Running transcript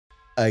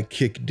I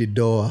kick the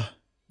door.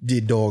 The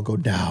door go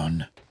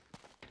down.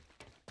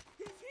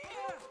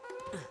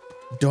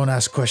 Don't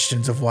ask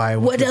questions of why.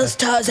 What else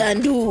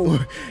Tarzan do?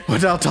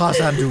 What else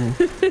Tarzan do?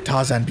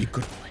 Tarzan be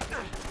good boy.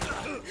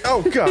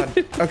 Oh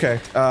god. Okay.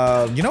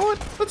 You know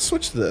what? Let's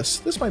switch to this.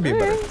 This might be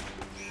better.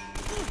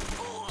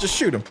 Just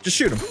shoot him. Just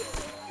shoot him.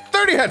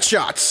 30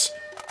 headshots.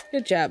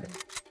 Good job.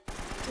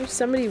 There's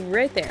somebody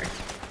right there.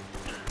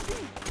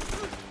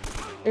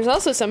 There's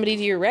also somebody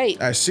to your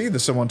right. I see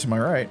there's someone to my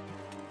right.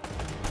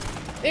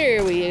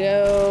 There we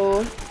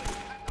go.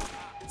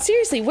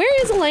 Seriously, where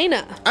is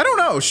Elena? I don't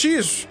know. She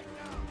is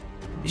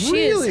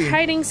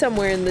hiding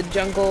somewhere in the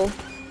jungle.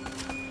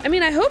 I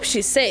mean, I hope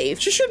she's safe.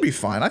 She should be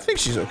fine. I think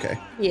she's okay.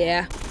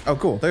 Yeah. Oh,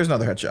 cool. There's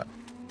another headshot.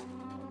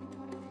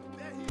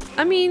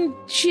 I mean,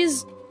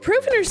 she's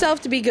proven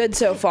herself to be good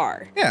so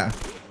far. Yeah.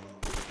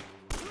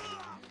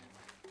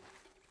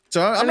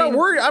 So I'm not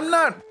worried. I'm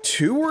not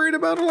too worried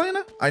about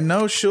Elena. I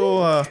know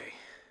she'll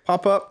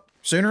pop up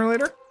sooner or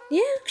later.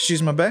 Yeah.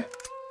 She's my bae.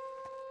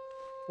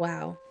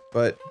 Wow.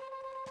 But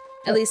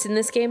at least in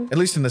this game? At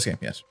least in this game,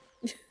 yes.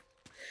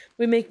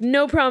 We make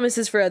no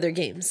promises for other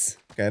games.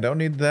 Okay, I don't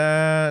need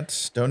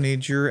that. Don't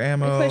need your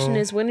ammo. My question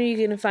is, when are you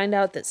going to find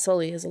out that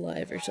Sully is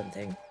alive or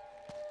something?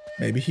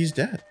 Maybe he's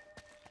dead.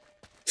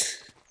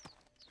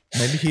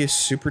 Maybe he is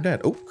super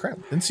dead. Oh, crap.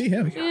 Didn't see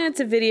him. Yeah, it's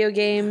a video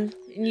game,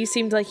 and you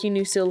seemed like you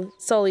knew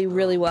Sully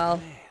really well.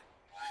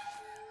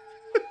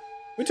 What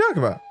are you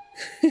talking about?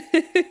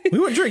 We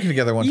went drinking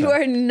together one time. You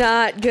are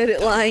not good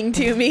at lying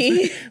to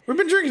me. We've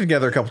been drinking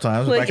together a couple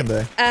times back in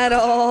the day. At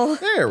all.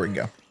 There we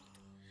go.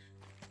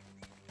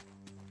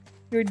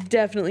 You're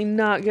definitely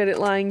not good at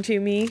lying to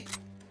me.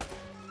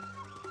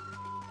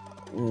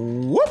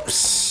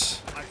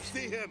 Whoops. I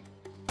see him.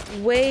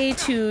 Way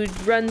to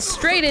run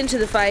straight into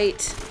the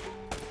fight.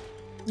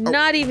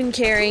 Not even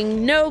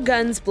caring. No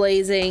guns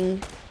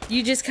blazing.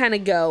 You just kind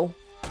of go.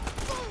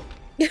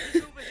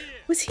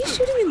 Was he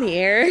shooting in the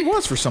air? He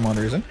was for some odd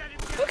reason.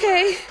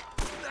 Okay.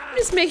 I'm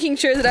just making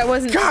sure that I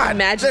wasn't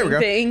imagining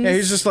things. Yeah,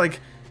 he's just like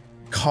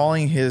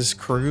calling his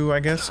crew, I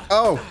guess.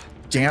 Oh,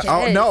 damn.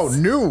 Oh, no.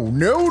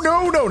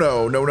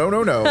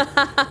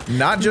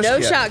 Not just yet.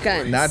 No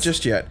shotguns. Not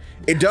just yet.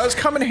 It does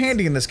come in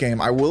handy in this game,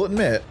 I will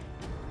admit.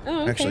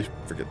 Oh, okay. Actually,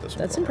 forget this one.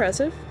 That's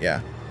impressive.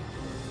 Yeah.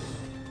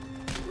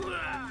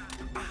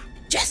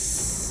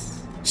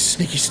 Yes!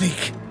 Sneaky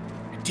sneak.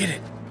 I did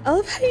it. I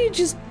love how you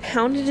just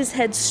pounded his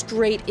head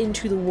straight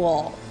into the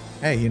wall.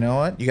 Hey, you know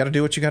what? You gotta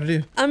do what you gotta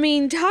do. I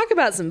mean, talk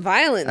about some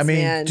violence,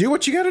 man. Do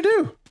what you gotta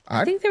do.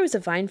 I think there was a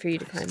vine for you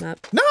to climb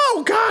up.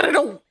 No, God, I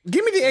don't.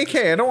 Give me the AK.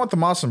 I don't want the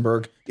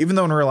Mossenberg. Even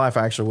though in real life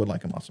I actually would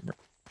like a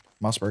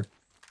Mossberg.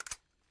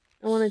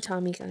 I want a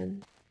Tommy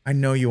gun. I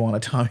know you want a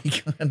Tommy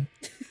gun.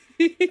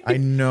 I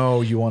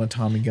know you want a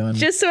Tommy gun.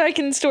 Just so I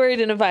can store it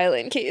in a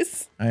violent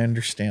case. I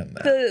understand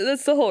that.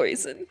 That's the whole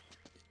reason.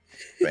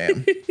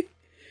 Bam.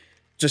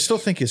 Just still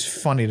think it's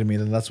funny to me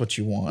that that's what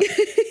you want.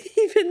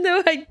 Even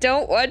though I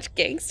don't watch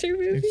gangster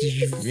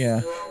movies.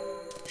 Yeah.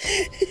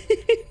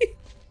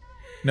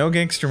 No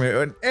gangster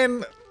movie.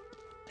 And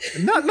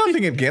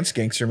nothing against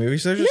gangster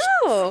movies. They're just,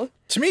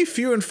 to me,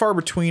 few and far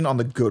between on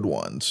the good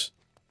ones.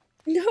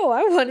 No,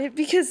 I want it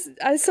because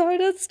I saw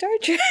it on Star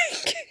Trek.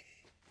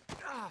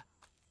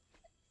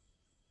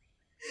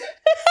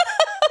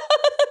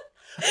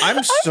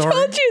 I'm sorry. I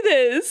told you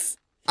this.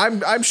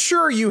 I'm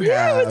sure you have.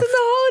 Yeah, it was in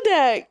the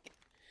holodeck.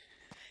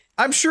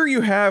 I'm sure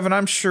you have, and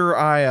I'm sure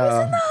I it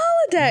was in the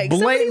holodeck.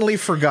 blatantly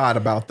forgot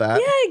about that.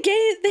 Yeah,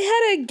 they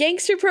had a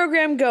gangster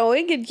program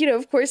going, and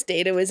of course,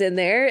 Data was in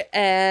there,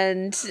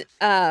 and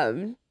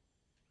I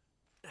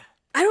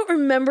don't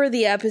remember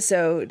the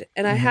episode,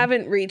 and I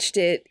haven't reached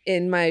it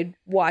in my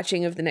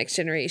watching of The Next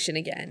Generation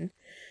again.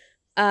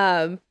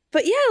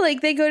 But yeah,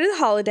 like they go to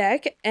the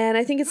holodeck, and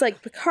I think it's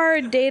like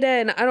Picard, Data,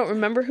 and I don't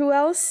remember who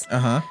else.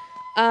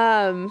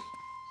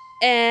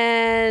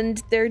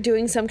 And they're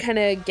doing some kind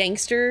of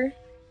gangster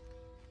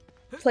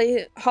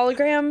play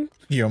hologram.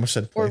 You almost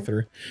said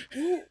playthrough.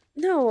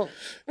 No,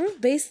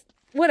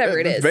 whatever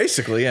it is.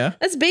 Basically, yeah.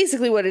 That's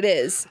basically what it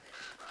is.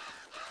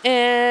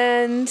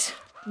 And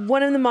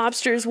one of the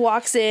mobsters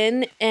walks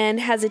in and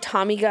has a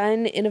Tommy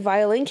gun in a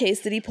violin case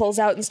that he pulls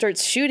out and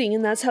starts shooting,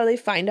 and that's how they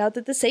find out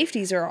that the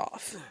safeties are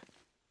off.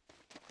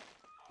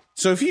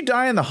 So if you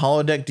die in the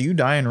holodeck, do you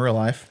die in real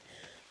life?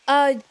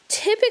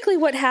 Typically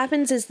what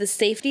happens is the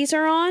safeties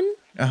are on.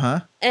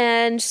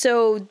 And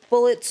so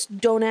bullets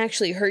don't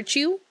actually hurt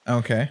you.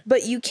 Okay.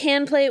 But you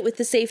can play it with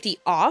the safety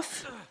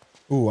off.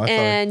 Ooh, I thought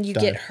and you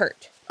get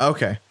hurt.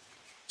 Okay.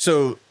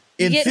 So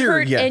in you get theory,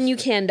 hurt yes. and you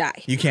can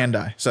die. You can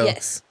die. So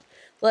yes.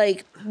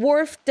 Like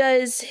Worf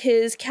does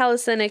his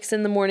calisthenics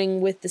in the morning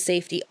with the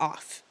safety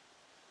off.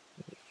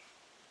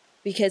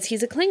 Because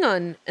he's a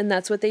Klingon and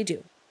that's what they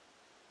do.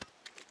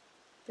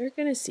 They're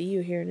gonna see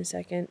you here in a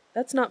second.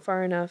 That's not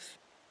far enough.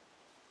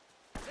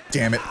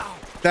 Damn it.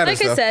 That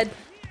like I said.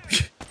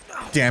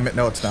 Damn it.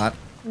 No, it's not.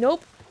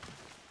 Nope.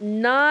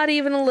 Not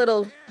even a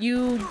little.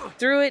 You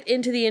threw it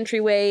into the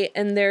entryway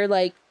and they're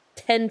like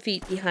 10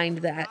 feet behind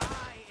that.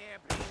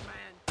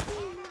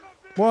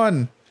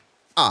 One.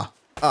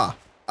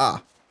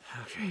 Ah.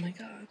 Oh my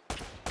god.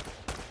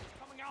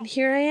 And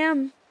here I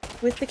am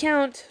with the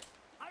count.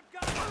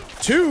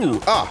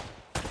 2. Ah.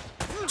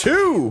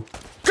 2.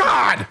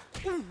 God.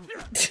 I'm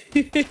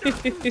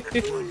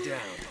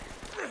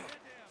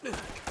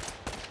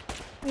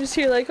just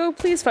here like, oh,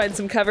 please find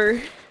some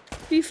cover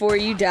before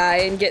you die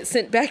and get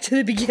sent back to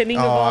the beginning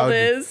of all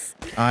this.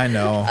 I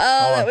know.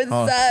 Oh, that would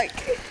suck.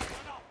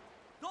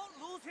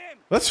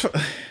 That's.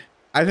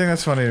 I think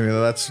that's funny to me.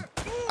 That's.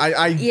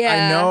 Yeah.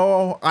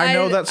 I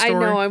know that story. I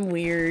know I'm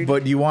weird.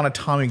 But you want a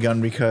Tommy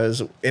gun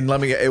because, and let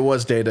me. It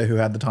was Data who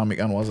had the Tommy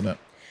gun, wasn't it?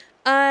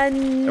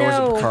 No. Or was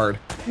it Picard?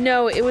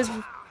 No, it was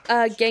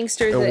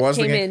Gangster that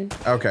came in.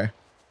 Okay.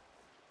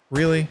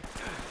 Really?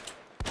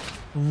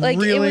 Like,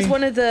 really? it was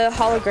one of the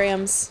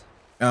holograms.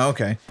 Oh,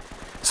 okay.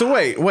 So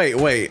wait.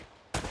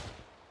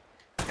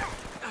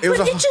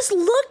 It just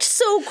looked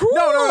so cool.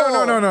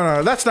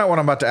 No. That's not what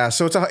I'm about to ask.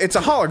 So it's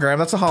a hologram.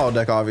 That's a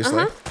holodeck,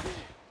 obviously.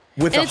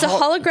 With and it's a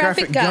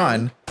holographic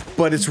gun,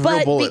 but it's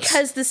real bullets. But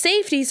because the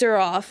safeties are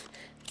off,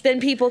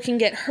 then people can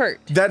get hurt.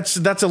 That's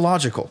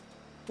illogical.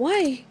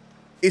 Why?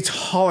 It's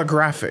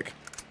holographic.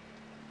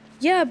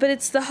 Yeah, but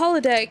it's the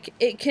holodeck.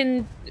 It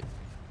can,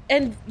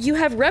 and you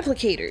have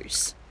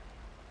replicators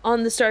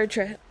on the Star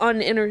Trek on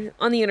the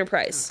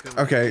Enterprise.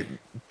 Okay.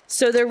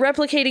 So they're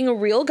replicating a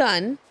real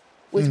gun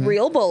with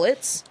real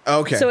bullets.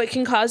 Okay. So it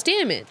can cause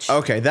damage.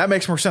 Okay, that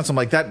makes more sense. I'm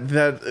like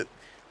that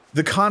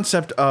the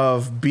concept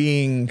of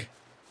being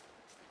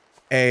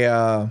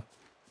a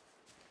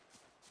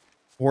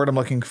word I'm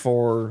looking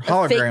for,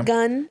 hologram. A fake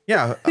gun.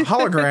 Yeah, a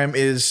hologram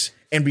is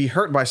and be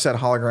hurt by said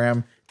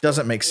hologram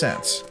doesn't make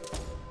sense.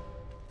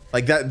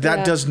 Like that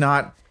does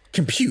not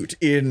compute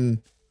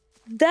in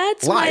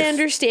That's life. my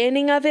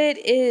understanding of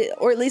it,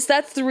 or at least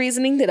that's the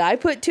reasoning that I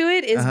put to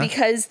it, is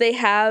because they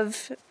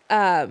have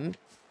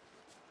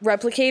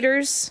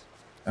replicators.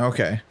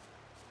 Okay.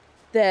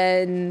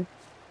 Then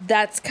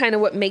that's kind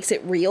of what makes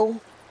it real.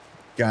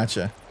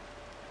 Gotcha.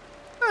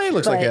 He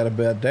looks like he had a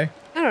bad day.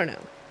 I don't know.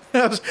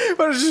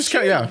 But it's just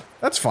kind of, yeah,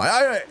 that's fine.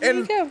 There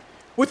you go.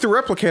 With the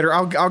replicator,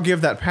 I'll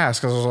give that pass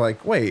because I was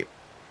like, wait,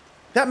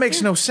 that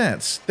makes no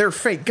sense. They're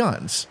fake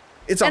guns.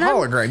 It's a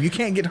hologram. You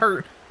can't get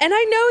hurt. And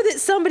I know that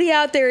somebody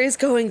out there is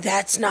going,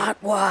 that's not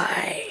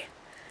why.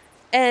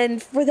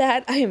 And for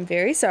that, I am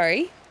very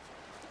sorry.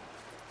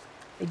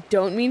 I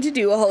don't mean to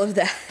do all of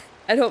that.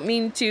 I don't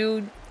mean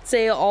to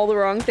say all the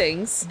wrong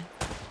things.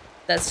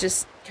 That's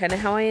just kind of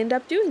how I end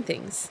up doing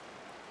things.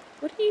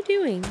 What are you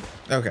doing?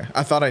 Okay,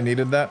 I thought I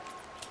needed that.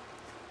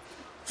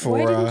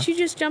 Why didn't you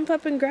just jump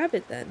up and grab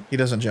it then? He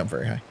doesn't jump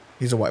very high.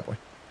 He's a white boy.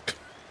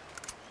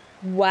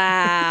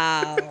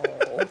 Wow.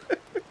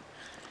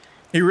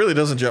 He really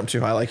doesn't jump too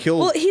high. Like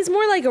Well, he's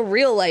more like a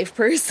real life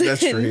person.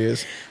 That's true, he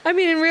is. I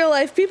mean, in real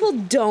life, people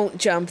don't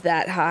jump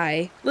that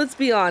high. Let's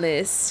be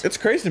honest. It's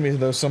crazy to me,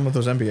 though, some of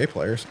those NBA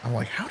players. I'm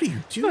like, how do you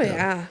do that? Oh,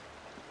 yeah.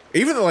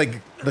 Even like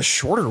the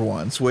shorter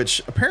ones,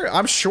 which apparently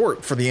I'm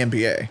short for the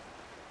NBA.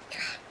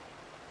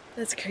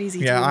 That's crazy.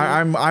 Yeah,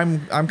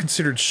 I'm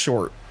considered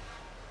short.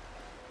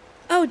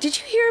 Oh, did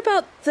you hear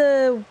about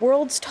the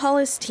world's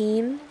tallest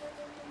teen?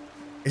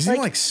 Isn't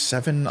he like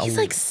 7'11"? He's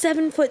like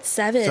 7'7".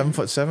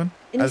 7'7"?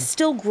 And he's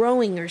still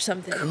growing or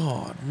something.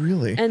 God,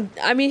 really? And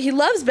I mean, he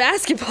loves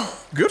basketball.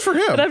 Good for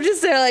him. But I'm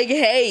just there like,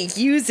 hey,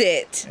 use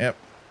it. Yep.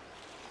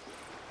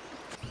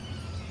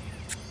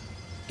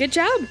 Good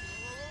job.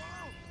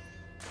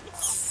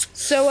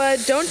 So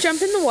don't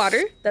jump in the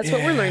water. That's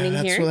what we're learning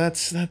here.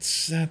 That's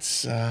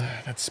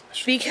special.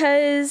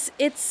 Because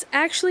it's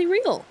actually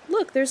real.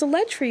 Look, there's a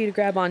ledge for you to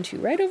grab onto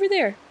right over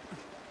there.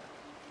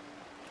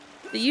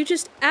 That you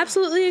just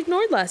absolutely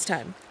ignored last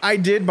time. I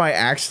did by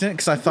accident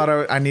because I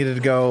thought I needed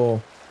to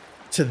go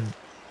to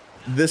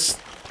this.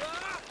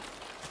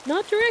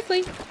 Not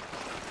directly.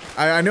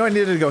 I knew I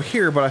needed to go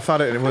here, but I thought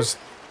it was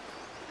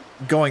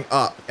going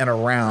up and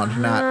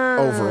around, not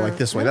over like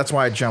this way. That's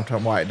why I jumped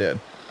on why I did,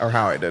 or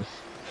how I did.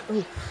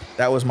 Oof.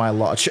 That was my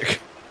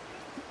logic.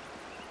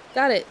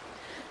 Got it.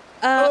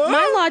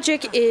 My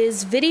logic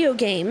is video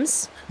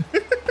games.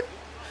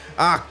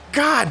 Ah,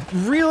 God,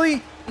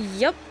 really?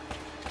 Yep.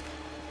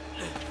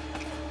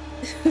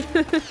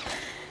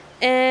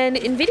 And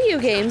in video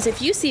games,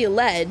 if you see a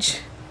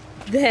ledge,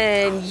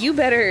 then you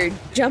better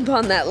jump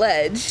on that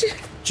ledge.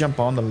 Jump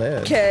on the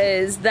ledge.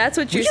 Because that's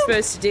what you're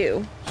supposed to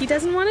do. He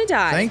doesn't want to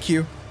die. Thank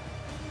you.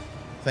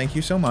 Thank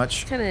you so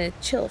much. Kind of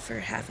chill for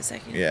half a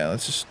second. Yeah,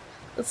 let's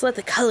let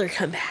the color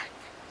come back.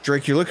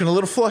 Drake, you're looking a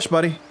little flush,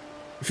 buddy. You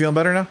feeling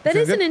better now? That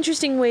is an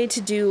interesting way to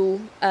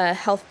do a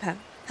health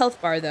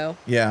bar, though.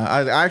 Yeah,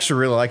 I actually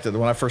really liked it.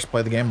 When I first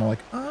played the game, I'm like,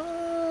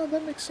 oh,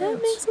 that makes sense.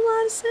 That makes a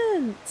lot of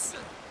sense.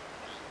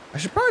 I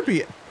should probably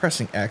be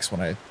pressing X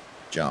when I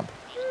jump.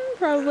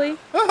 Probably.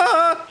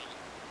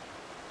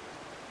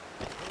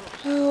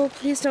 Oh,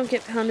 please don't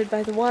get pounded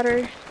by the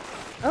water.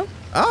 Oh.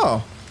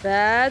 Oh.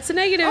 That's a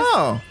negative.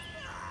 Oh.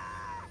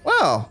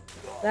 Well.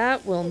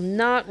 That will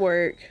not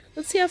work.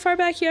 Let's see how far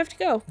back you have to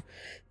go.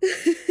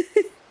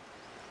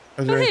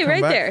 Oh, hey,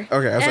 right there.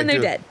 Okay, I was and like,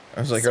 they're dead. I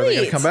was like, are they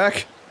gonna come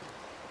back?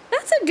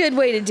 That's a good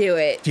way to do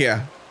it.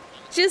 Yeah.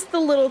 just the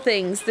little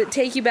things that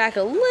take you back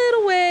a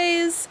little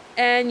ways,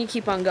 and you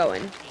keep on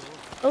going.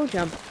 Oh,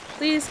 jump.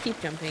 Please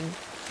keep jumping.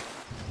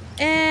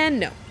 And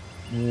no.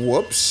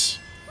 Whoops.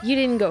 You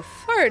didn't go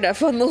far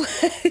enough on the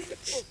ledge.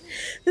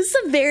 This is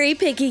a very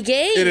picky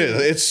game. It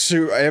is. It's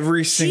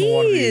every single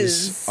one of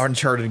these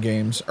Uncharted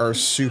games are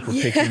super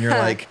picky, and you're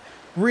like,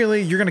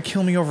 really? You're gonna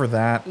kill me over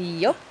that?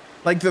 Yep.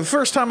 Like the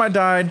first time I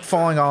died,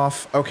 falling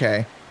off,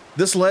 okay.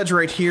 This ledge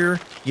right here,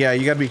 yeah,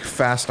 you gotta be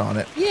fast on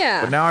it.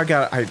 Yeah. But now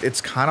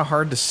it's kind of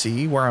hard to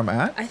see where I'm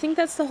at. I think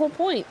that's the whole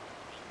point.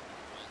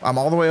 I'm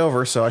all the way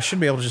over, so I should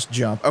be able to just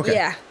jump. Okay.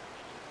 Yeah.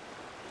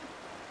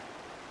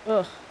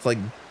 Ugh. It's like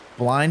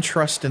blind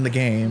trust in the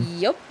game.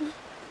 Yep.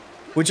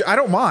 Which I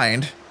don't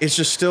mind. It's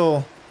just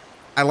still,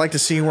 I like to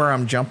see where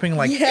I'm jumping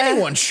like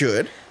anyone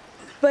should.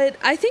 But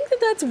I think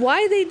that's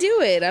why they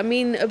do it. I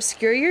mean,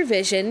 obscure your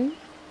vision,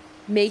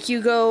 make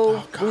you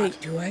go, oh, wait,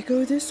 do I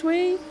go this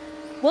way?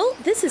 Well,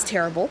 this is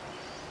terrible.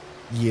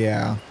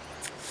 Yeah.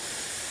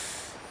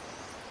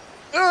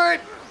 All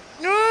right.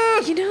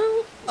 You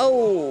know?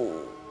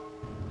 Oh.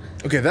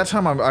 Okay, that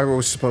time I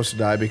was supposed to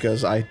die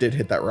because I did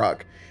hit that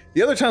rock.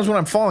 The other times when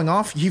I'm falling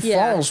off, he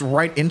falls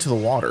right into the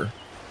water.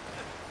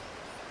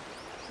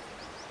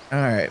 All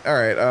right, all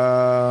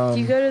right.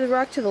 Do you go to the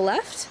rock to the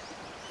left?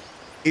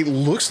 It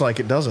looks like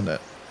it, doesn't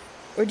it?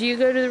 Or do you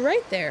go to the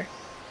right there?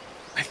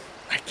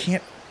 I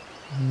can't.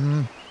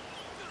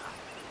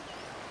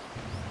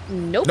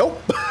 Nope.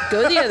 Nope.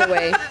 Go the other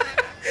way.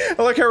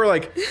 I like how we're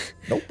like,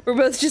 nope. We're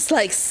both just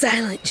like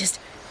silent. Just,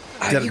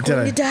 are you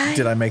going to die?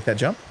 Did I make that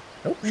jump?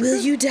 Nope. Will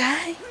you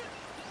die?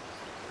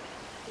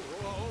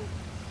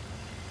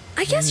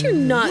 I guess you're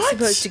not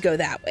supposed to go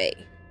that way.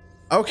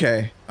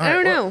 Okay. I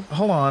don't know.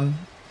 Hold on.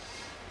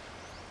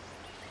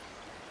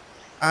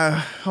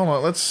 Hold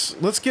on.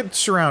 Let's get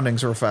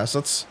surroundings real fast.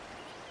 Let's.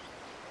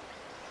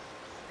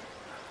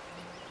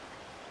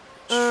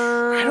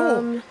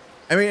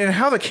 I mean, and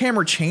how the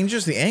camera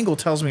changes, the angle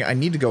tells me I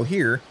need to go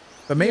here,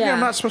 but maybe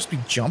I'm not supposed to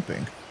be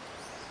jumping.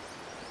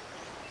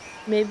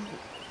 Maybe.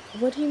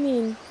 What do you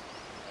mean?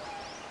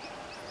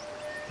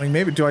 Like,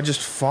 maybe do I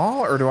just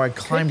fall or do I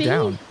climb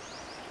down?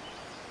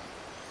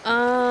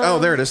 Oh,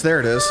 there it is.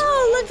 There it is.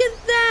 Oh, look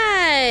at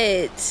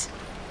that!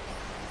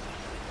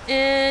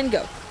 And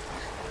go.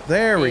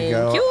 There we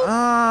go.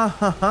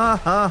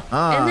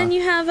 And then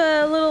you have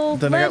a little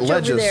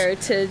ledge over there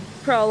to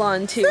crawl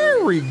onto.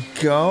 There we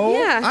go.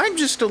 Yeah. I'm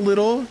just a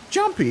little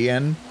jumpy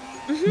and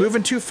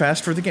moving too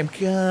fast for the game.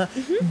 Got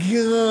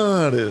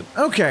it.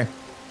 Okay.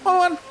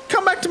 Hold on.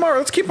 Come back tomorrow.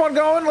 Let's keep on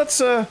going. Let's,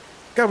 God,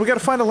 we got to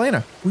find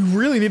Elena. We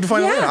really need to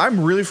find Elena.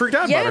 I'm really freaked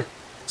out about her.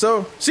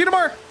 So, see you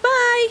tomorrow.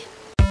 Bye.